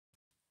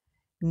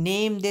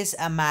Name this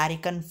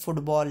American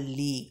Football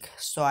League.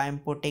 So I'm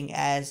putting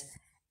as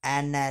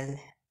NL,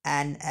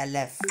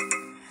 NLF,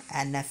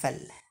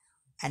 NFL,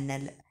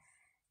 NL,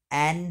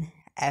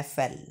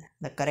 NFL.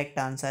 The correct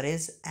answer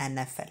is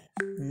NFL.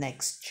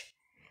 Next.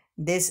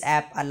 This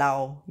app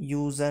allow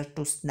user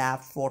to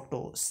snap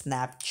photos,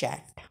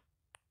 Snapchat.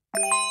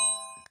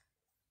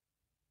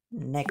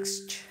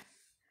 Next.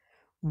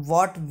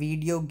 What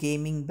video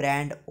gaming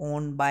brand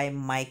owned by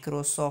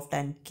Microsoft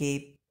and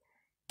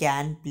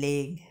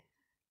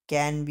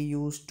can be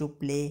used to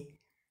play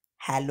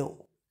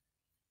Halo?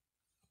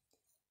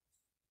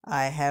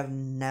 I have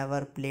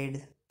never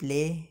played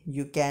play.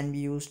 You can be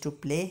used to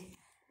play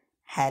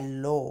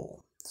Halo.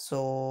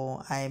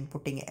 So I am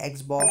putting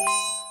Xbox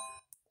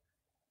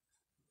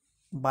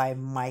by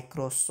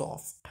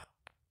Microsoft.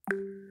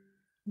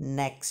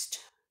 Next,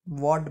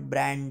 what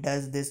brand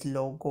does this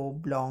logo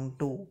belong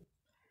to?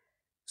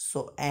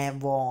 So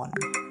Avon.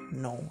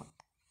 No.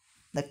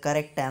 The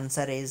correct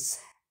answer is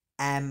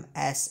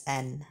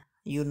MSN.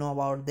 You know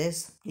about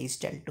this? Please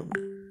tell to me.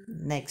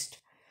 Next,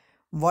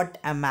 what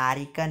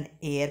American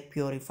air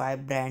purifier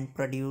brand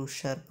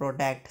producer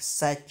product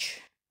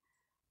such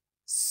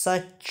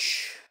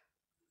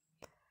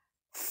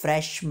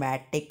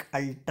Freshmatic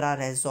Ultra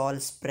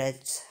Resol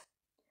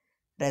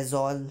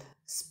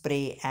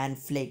spray and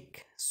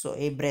flick? So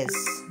Abris,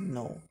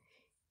 no.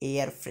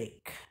 Air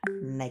Frick.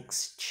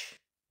 Next.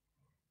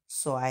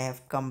 So I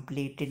have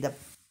completed the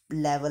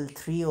level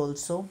 3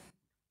 also.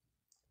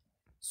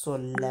 So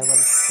level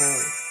 4,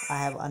 I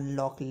have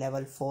unlocked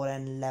level 4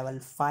 and level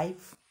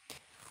 5.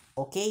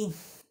 Okay,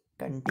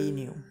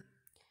 continue.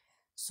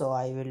 So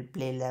I will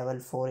play level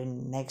 4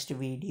 in next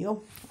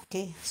video.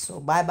 Okay, so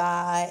bye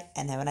bye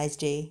and have a nice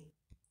day.